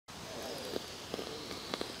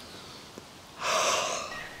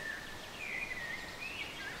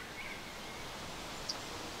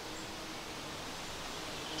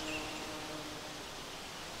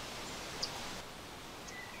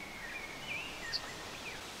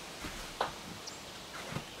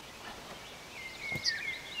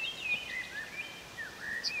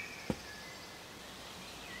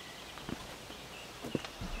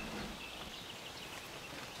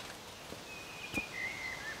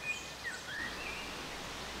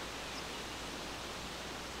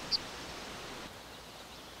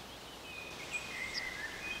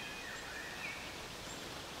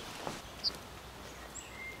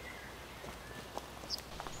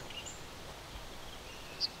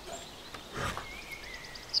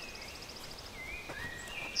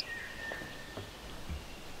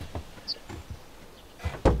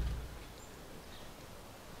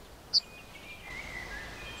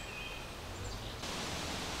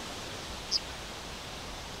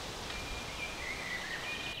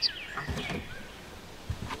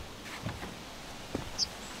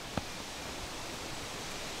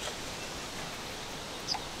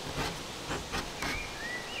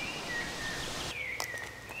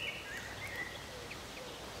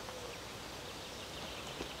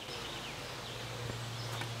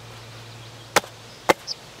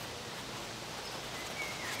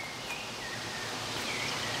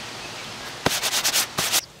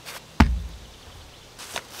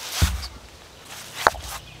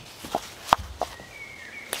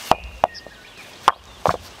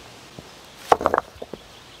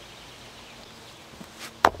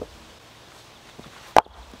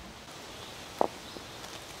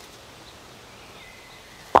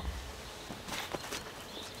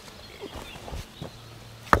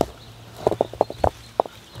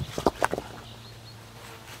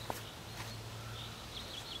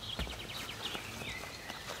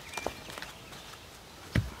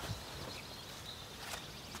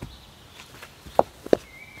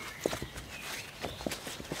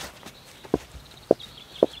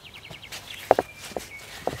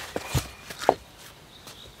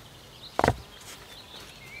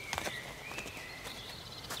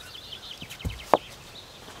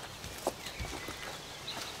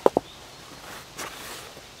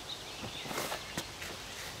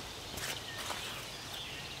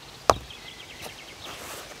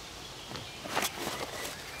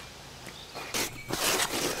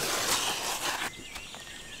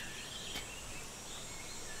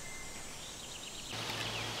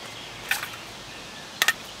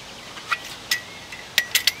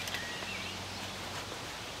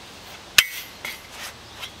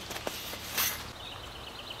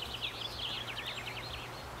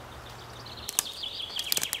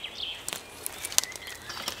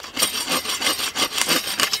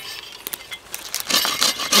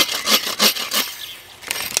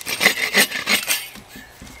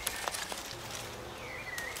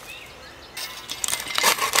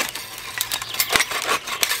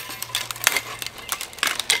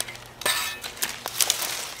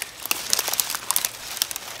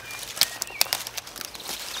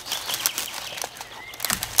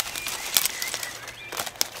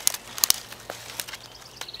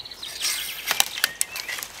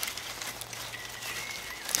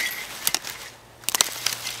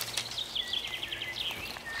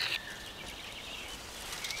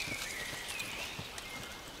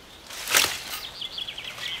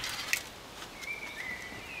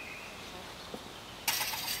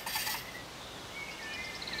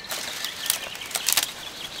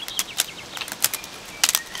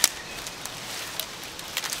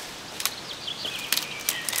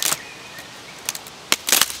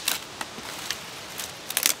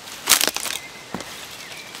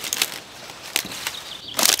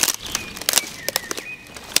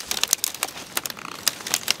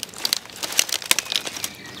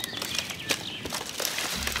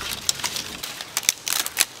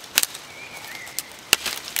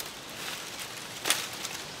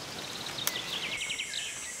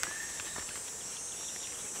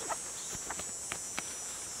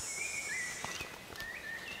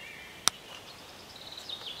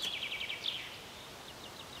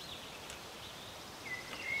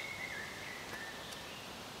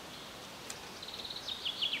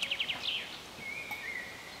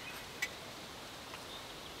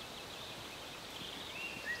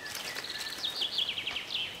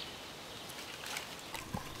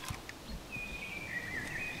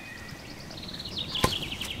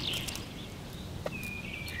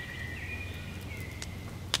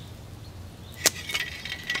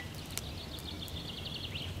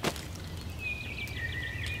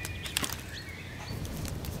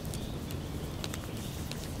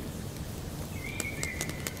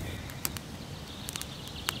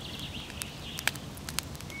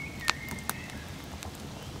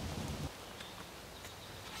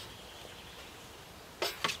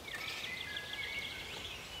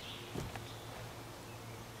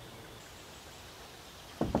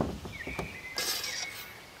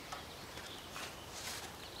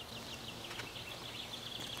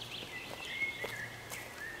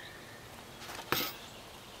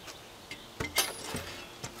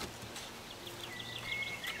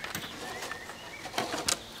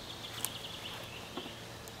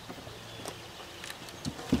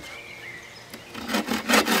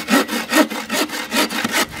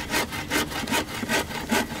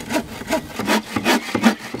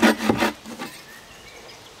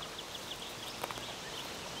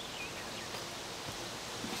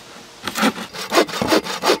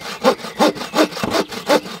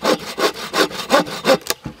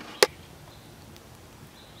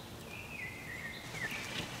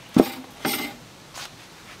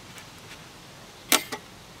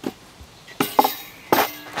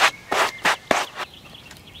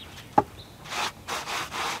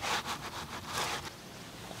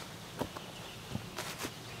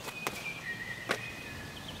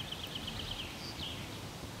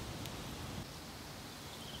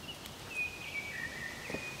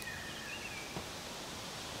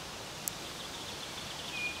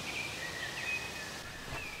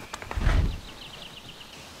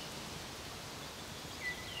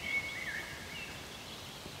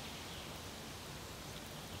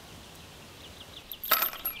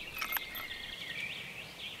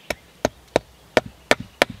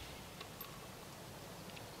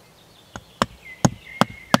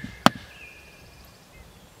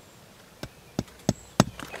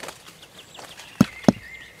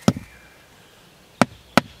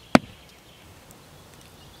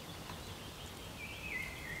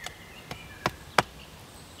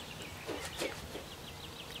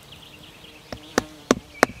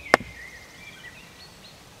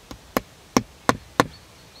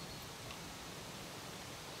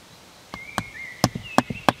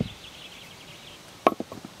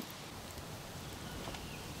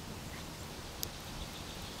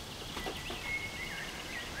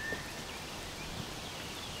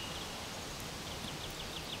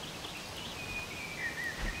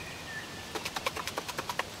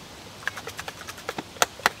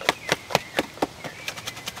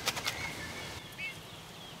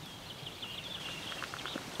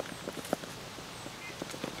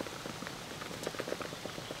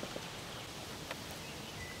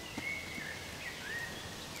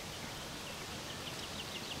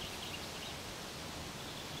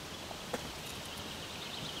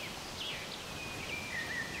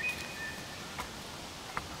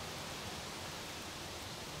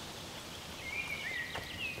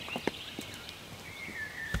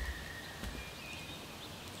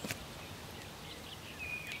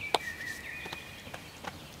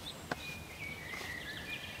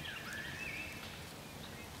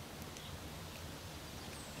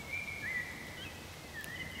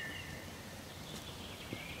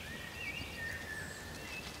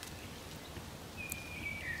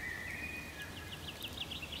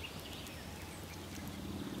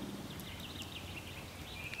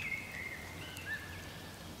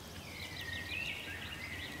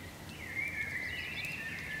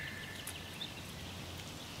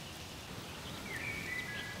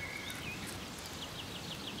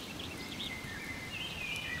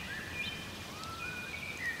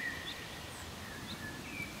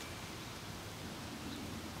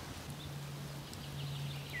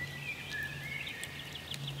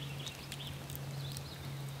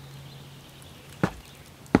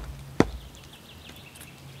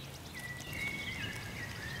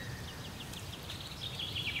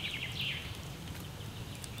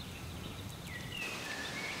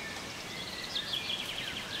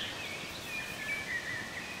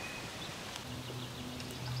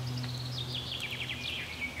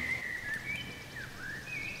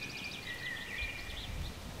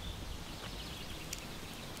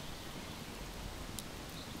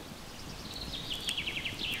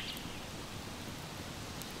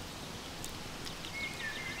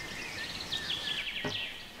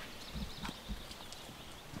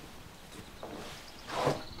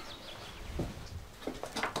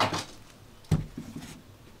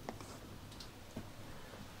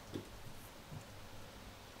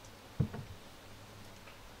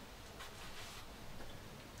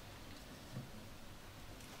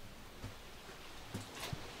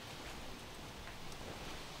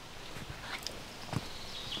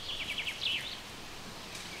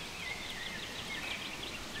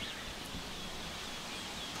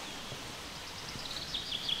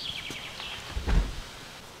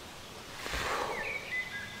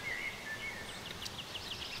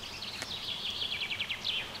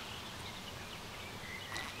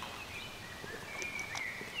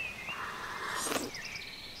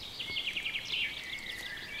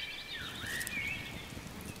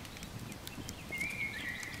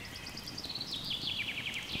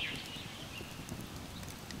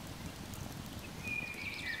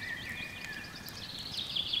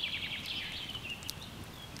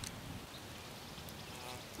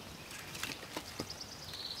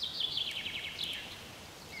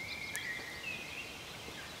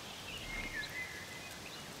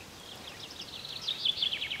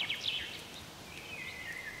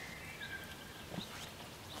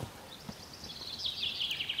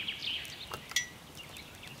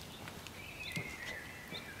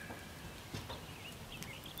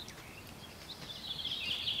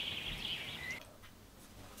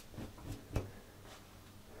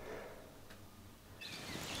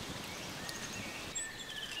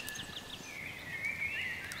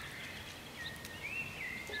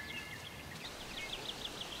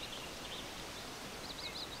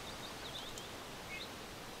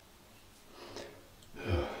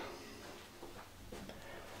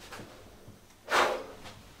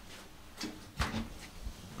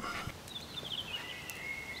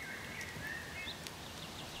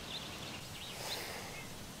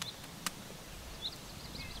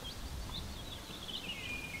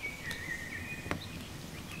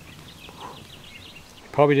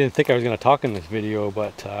Probably didn't think I was going to talk in this video,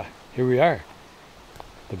 but here we are.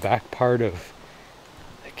 The back part of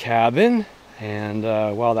the cabin, and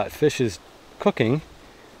while that fish is cooking,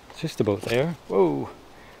 it's just about there. Whoa!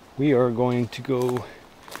 We are going to go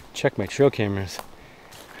check my trail cameras.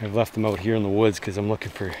 I've left them out here in the woods because I'm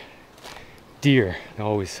looking for deer. I'm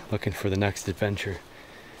always looking for the next adventure.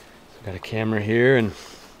 So I've got a camera here, and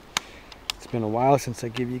it's been a while since I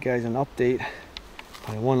give you guys an update.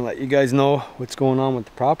 I want to let you guys know what's going on with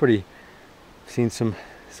the property. I've seen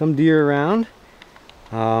some deer around.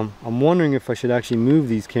 I'm wondering if I should actually move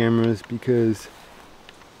these cameras because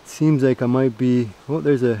it seems like I might be. Oh,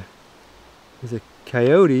 there's a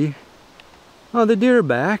coyote. Oh, the deer are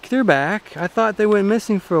back. They're back. I thought they went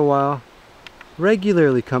missing for a while.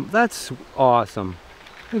 Regularly come. That's awesome.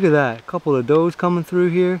 Look at that. A couple of does coming through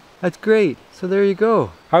here. That's great. So there you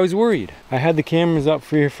go. I was worried. I had the cameras up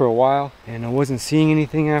for here for a while and I wasn't seeing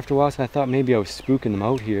anything after a while, so I thought maybe I was spooking them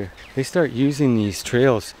out here. If they start using these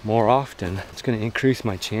trails more often, it's going to increase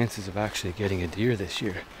my chances of actually getting a deer this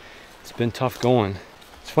year. It's been tough going.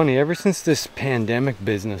 It's funny, ever since this pandemic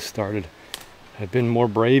business started, I've been more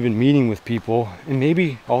brave in meeting with people, and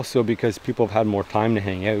maybe also because people have had more time to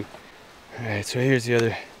hang out. Alright, so here's the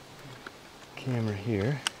other camera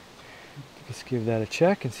here. Let's give that a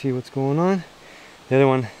check and see what's going on. The other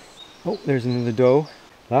one, oh, there's another doe.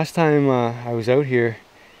 Last time I was out here,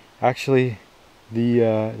 actually,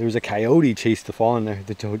 there was a coyote chased the fawn there.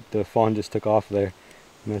 The fawn just took off there.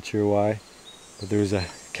 I'm not sure why, but there was a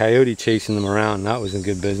coyote chasing them around, and that was in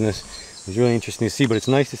good business. It was really interesting to see, but it's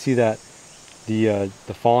nice to see that the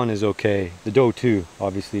fawn is okay. The doe too,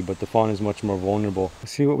 obviously, but the fawn is much more vulnerable.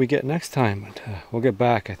 Let's see what we get next time. But we'll get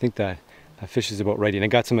back. I think that fish is about ready, and I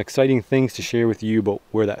got some exciting things to share with you about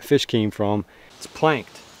where that fish came from. It's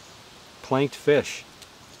planked fish.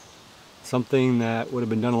 Something that would have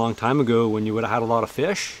been done a long time ago when you would have had a lot of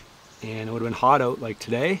fish and it would have been hot out like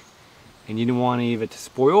today, and you didn't want any of it to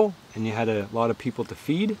spoil, and you had a lot of people to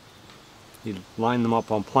feed. You'd line them up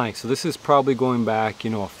on planks. So this is probably going back,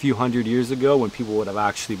 a few hundred years ago when people would have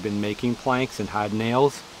actually been making planks and had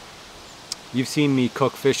nails. You've seen me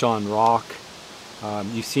cook fish on rock.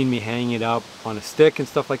 You've seen me hang it up on a stick and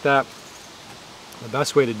stuff like that. The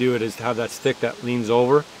best way to do it is to have that stick that leans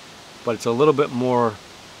over, but it's a little bit more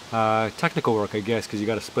technical work, I guess, because you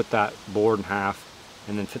got to split that board in half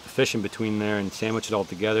and then fit the fish in between there and sandwich it all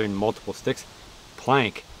together in multiple sticks.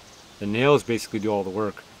 Plank. The nails basically do all the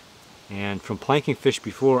work. And from planking fish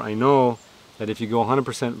before, I know that if you go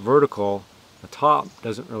 100% vertical, the top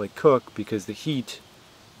doesn't really cook because the heat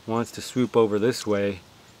wants to swoop over this way,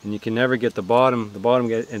 and you can never get the bottom. The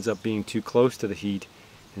bottom ends up being too close to the heat.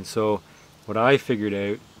 And so what I figured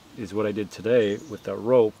out is what I did today with that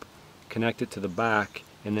rope, connect it to the back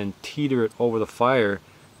and then teeter it over the fire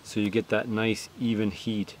so you get that nice even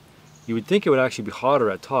heat. You would think it would actually be hotter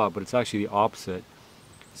at top, but it's actually the opposite.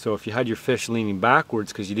 So if you had your fish leaning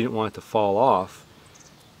backwards because you didn't want it to fall off,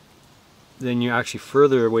 then you're actually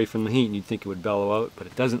further away from the heat and you'd think it would bellow out, but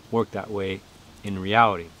it doesn't work that way in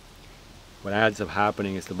reality. What ends up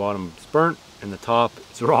happening is the bottom is burnt and the top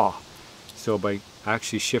is raw. So by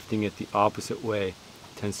actually shifting it the opposite way, it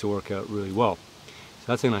tends to work out really well. So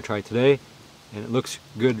that's what I'm going to try today, and it looks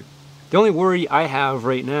good. The only worry I have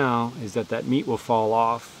right now is that meat will fall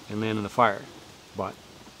off and land in the fire, but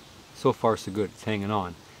so far so good. It's hanging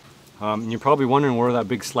on. And you're probably wondering where that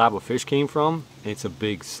big slab of fish came from. It's a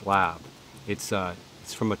big slab. It's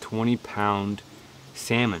from a 20-pound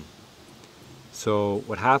salmon. So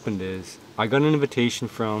what happened is I got an invitation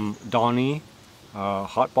from Donnie,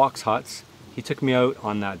 Hot Box Huts. He took me out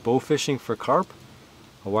on that bow fishing for carp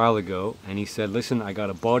a while ago, and he said, listen, I got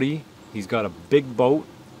a buddy. He's got a big boat.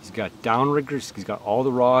 He's got downriggers. He's got all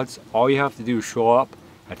the rods. All you have to do is show up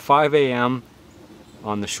at 5 a.m.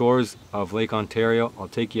 on the shores of Lake Ontario. I'll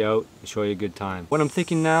take you out and show you a good time. What I'm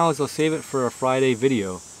thinking now is I'll save it for a Friday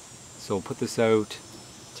video. So we'll put this out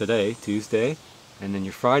today, Tuesday, and then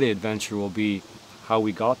your Friday adventure will be how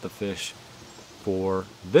we got the fish for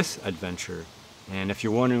this adventure. And if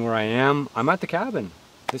you're wondering where I am, I'm at the cabin.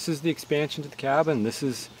 This is the expansion to the cabin. This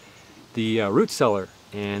is the root cellar,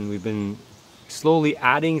 and we've been slowly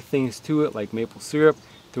adding things to it like maple syrup,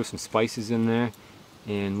 throw some spices in there,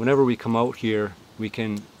 and whenever we come out here we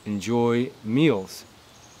can enjoy meals.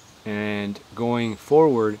 And going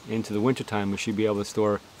forward into the winter time, we should be able to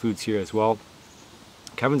store foods here as well.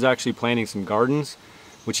 Kevin's actually planting some gardens,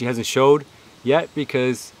 which he hasn't showed yet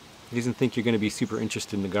because he doesn't think you're going to be super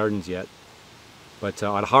interested in the gardens yet. But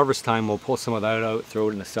at harvest time, we'll pull some of that out, throw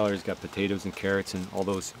it in the cellar. He's got potatoes and carrots and all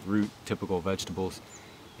those root typical vegetables.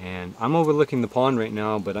 And I'm overlooking the pond right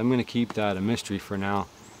now, but I'm going to keep that a mystery for now.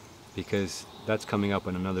 because that's coming up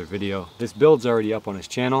in another video. This build's already up on his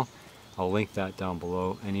channel. I'll link that down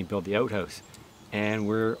below, and he built the outhouse. And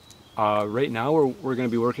we're right now we're going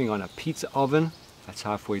to be working on a pizza oven that's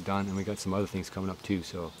halfway done, and we got some other things coming up too,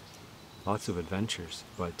 so lots of adventures.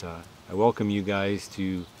 But I welcome you guys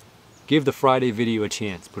to give the Friday video a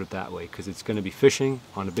chance, put it that way, because it's going to be fishing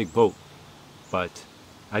on a big boat. But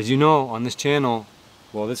as you know, on this channel,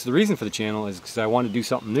 well, this is the reason for the channel, is because I want to do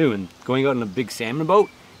something new, and going out on a big salmon boat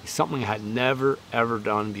is something I had never ever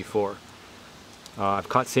done before. I've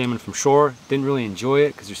caught salmon from shore, didn't really enjoy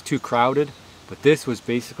it because it's too crowded, but this was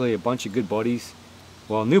basically a bunch of good buddies,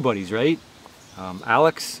 well, new buddies, right?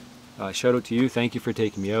 Alex, shout out to you, thank you for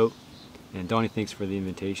taking me out, and Donnie, thanks for the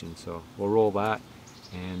invitation. So we'll roll that,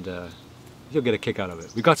 and you'll get a kick out of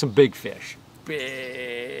it. We got some big fish, and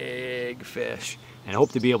I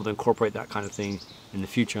hope to be able to incorporate that kind of thing in the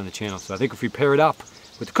future on the channel. So I think if we pair it up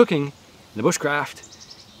with the cooking and the bushcraft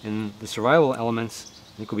and the survival elements,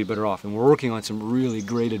 I think we'll be better off. And we're working on some really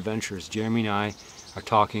great adventures. Jeremy and I are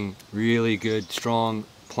talking really good, strong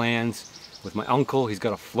plans with my uncle. He's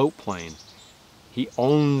got a float plane. He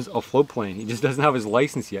owns a float plane. He just doesn't have his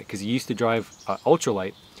license yet because he used to drive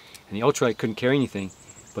ultralight, and the ultralight couldn't carry anything.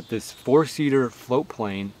 But this 4-seater float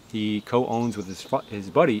plane he co-owns with his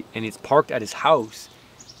buddy, and it's parked at his house.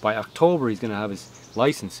 By October he's going to have his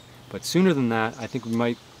license. But sooner than that, I think we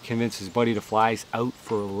might convince his buddy to fly us out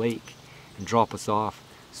for a lake and drop us off.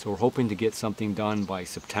 So we're hoping to get something done by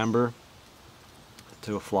September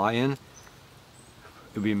to fly in.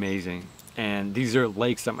 It'd be amazing. And these are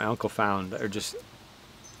lakes that my uncle found that are just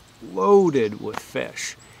loaded with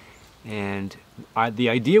fish. And the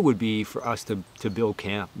idea would be for us to build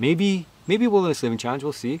camp. Maybe Wilderness Living Challenge,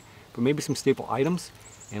 we'll see. But maybe some staple items.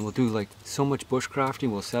 And we'll do like so much bushcrafting,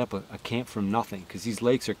 we'll set up a camp from nothing. Because these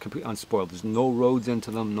lakes are completely unspoiled. There's no roads into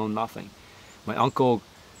them, no nothing. My uncle,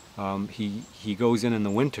 he goes in the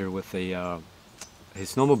winter with his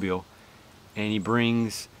snowmobile, and he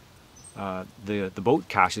brings the boat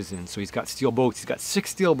caches in. So he's got steel boats. He's got 6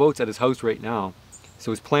 steel boats at his house right now.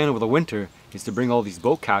 So his plan over the winter is to bring all these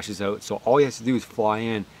boat caches out. So all he has to do is fly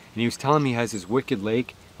in. And he was telling me he has this wicked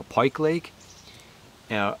lake, a pike lake,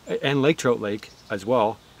 and lake trout lake as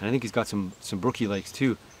well. And I think he's got some brookie lakes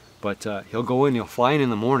too. But he'll go in, he'll fly in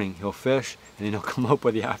the morning, he'll fish, and then he'll come out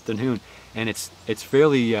by the afternoon. And it's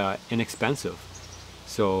fairly inexpensive.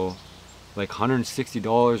 So like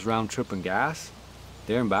 $160 round trip in gas,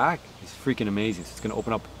 there and back, is freaking amazing. So it's gonna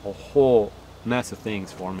open up a whole mess of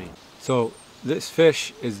things for me. So this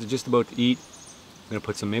fish is just about to eat. I'm gonna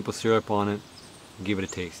put some maple syrup on it and give it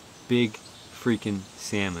a taste. Big freaking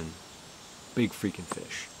salmon. Big freaking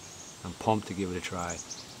fish. I'm pumped to give it a try.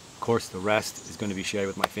 Of course, the rest is going to be shared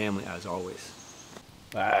with my family as always.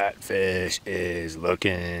 That fish is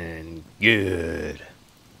looking good.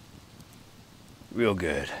 Real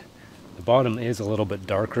good. The bottom is a little bit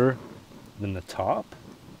darker than the top,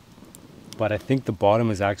 but I think the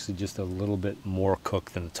bottom is actually just a little bit more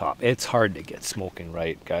cooked than the top. It's hard to get smoking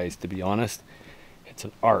right, guys, to be honest. It's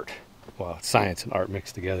an art. Well, it's science and art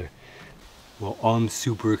mixed together. Well, I'm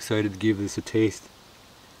super excited to give this a taste.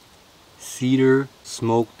 Cedar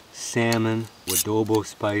smoked salmon with adobo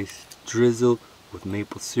spice, drizzled with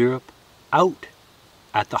maple syrup, out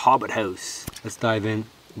at the Hobbit house. Let's dive in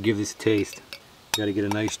and give this a taste. Gotta get a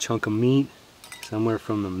nice chunk of meat, somewhere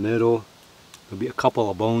from the middle. There'll be a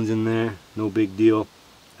couple of bones in there, no big deal.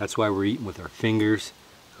 That's why we're eating with our fingers.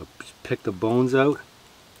 So just pick the bones out,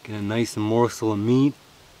 get a nice morsel of meat,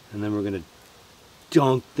 and then we're gonna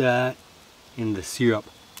dunk that in the syrup.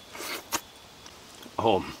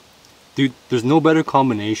 Oh, dude, there's no better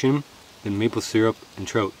combination than maple syrup and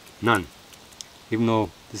trout. None. Even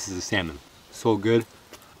though this is a salmon. So good.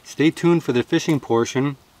 Stay tuned for the fishing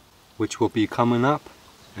portion, which will be coming up.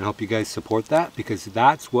 And I hope you guys support that, because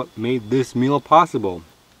that's what made this meal possible.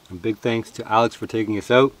 And big thanks to Alex for taking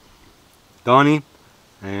us out, Donnie,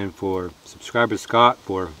 and for subscriber Scott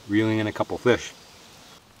for reeling in a couple fish.